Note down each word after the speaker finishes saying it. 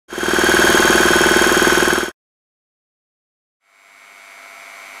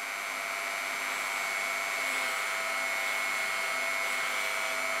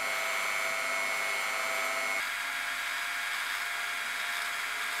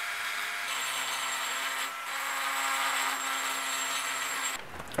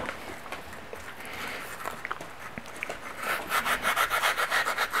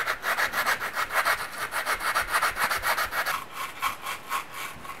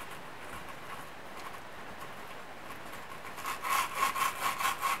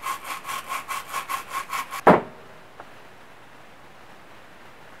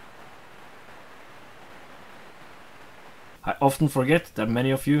often forget that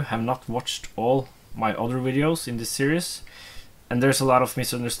many of you have not watched all my other videos in this series, and there's a lot of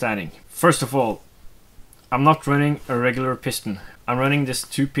misunderstanding. First of all, I'm not running a regular piston. I'm running this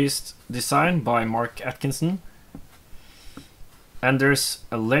two-piece design by Mark Atkinson, and there's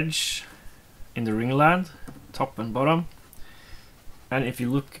a ledge in the ringland, top and bottom, and if you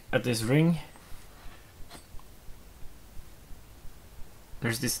look at this ring,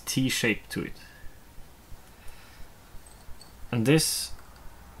 there's this T shape to it. And this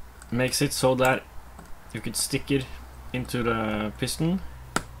makes it so that you could stick it into the piston,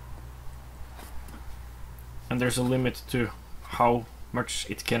 and there's a limit to how much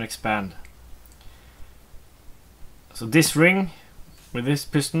it can expand. So this ring with this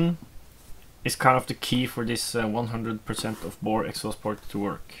piston is kind of the key for this 100% of bore exhaust port to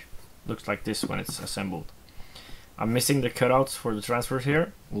work. Looks like this when it's assembled. I'm missing the cutouts for the transfers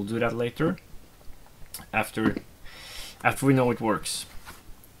here. We'll do that later, after we know it works.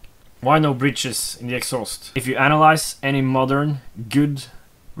 Why no bridges in the exhaust? If you analyze any modern, good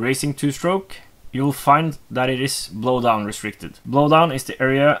racing two-stroke, you'll find that it is blowdown restricted. Blowdown is the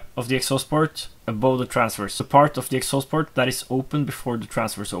area of the exhaust port above the transfers, the part of the exhaust port that is open before the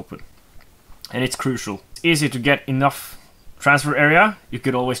transfers open. And it's crucial. It's easy to get enough transfer area. You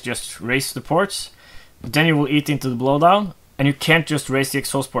could always just raise the ports, but then you will eat into the blowdown, and you can't just raise the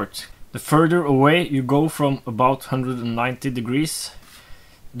exhaust port. The further away you go from about 190 degrees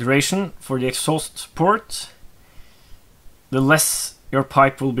duration for the exhaust port, the less your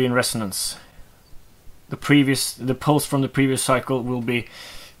pipe will be in resonance. The pulse from the previous cycle will be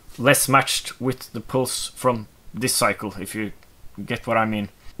less matched with the pulse from this cycle, if you get what I mean.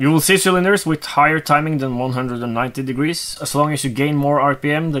 You will see cylinders with higher timing than 190 degrees. As long as you gain more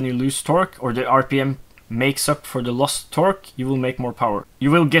RPM than you lose torque, or the RPM makes up for the lost torque, you will make more power.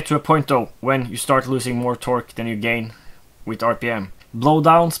 You will get to a point though when you start losing more torque than you gain with RPM.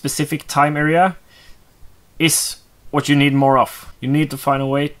 Blowdown specific time area is what you need more of. You need to find a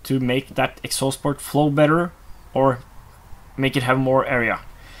way to make that exhaust port flow better, or make it have more area,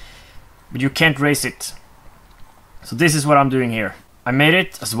 but you can't raise it. So this is what I'm doing here. I made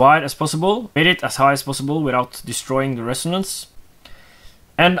it as wide as possible, made it as high as possible without destroying the resonance,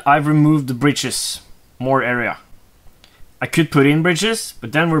 and I've removed the bridges, more area. I could put in bridges,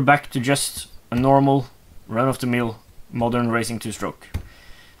 but then we're back to just a normal run-of-the-mill modern racing two-stroke.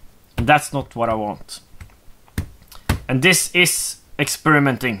 And that's not what I want. And this is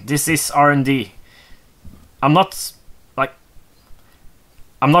experimenting. This is R&D. I'm not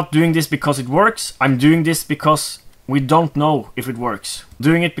doing this because it works. I'm doing this because we don't know if it works.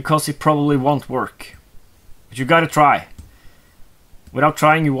 Doing it because it probably won't work. But you gotta try. Without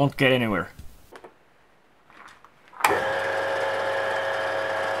trying, you won't get anywhere.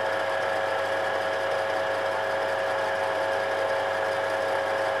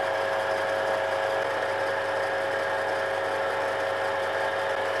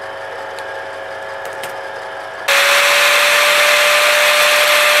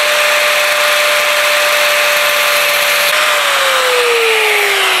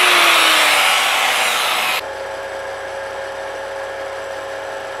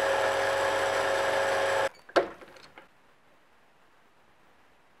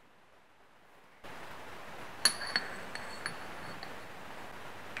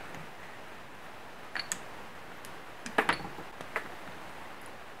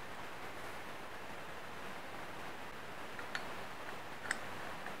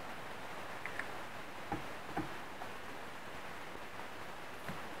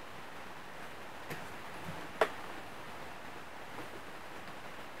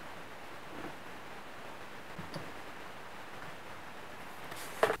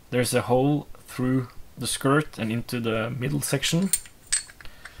 There's a hole through the skirt and into the middle section,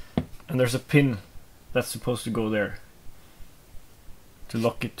 and there's a pin that's supposed to go there to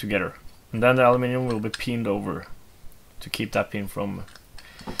lock it together, and then the aluminium will be pinned over to keep that pin from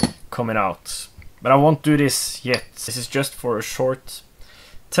coming out. But I won't do this yet. This is just for a short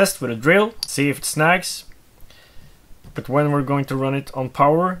test with a drill, see if it snags, but when we're going to run it on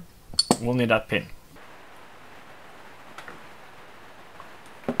power, we'll need that pin.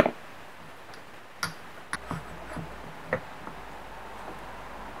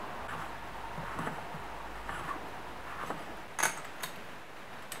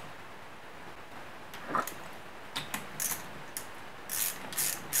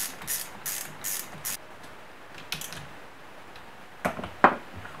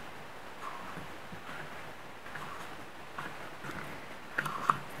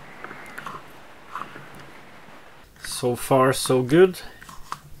 So far so good.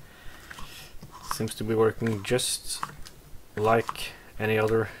 Seems to be working just like any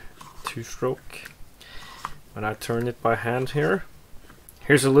other two-stroke when I turn it by hand here.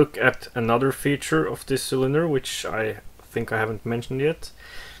 Here's a look at another feature of this cylinder, which I think I haven't mentioned yet.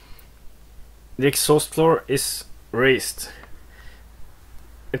 The exhaust floor is raised.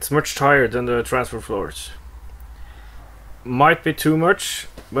 It's much higher than the transfer floors. Might be too much,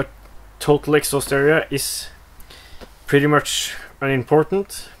 but total exhaust area is pretty much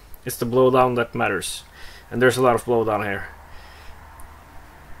unimportant. It's the blowdown that matters, and there's a lot of blowdown here.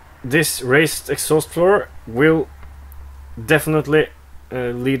 This raised exhaust floor will definitely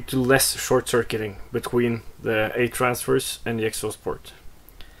lead to less short circuiting between the A transfers and the exhaust port.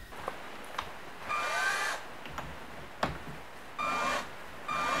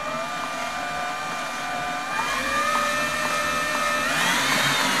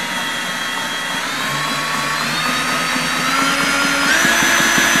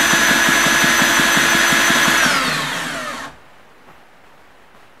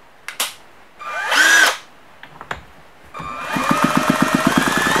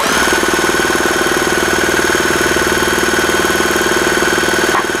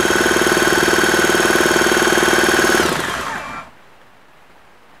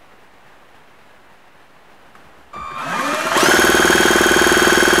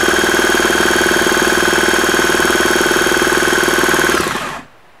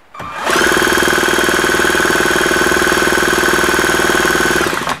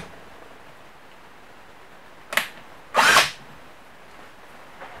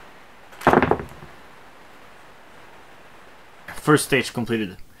 First stage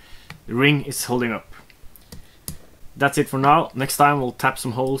completed. The ring is holding up. That's it for now. Next time we'll tap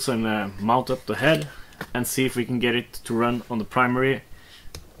some holes and mount up the head and see if we can get it to run on the primary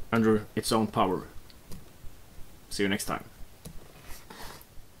under its own power. See you next time.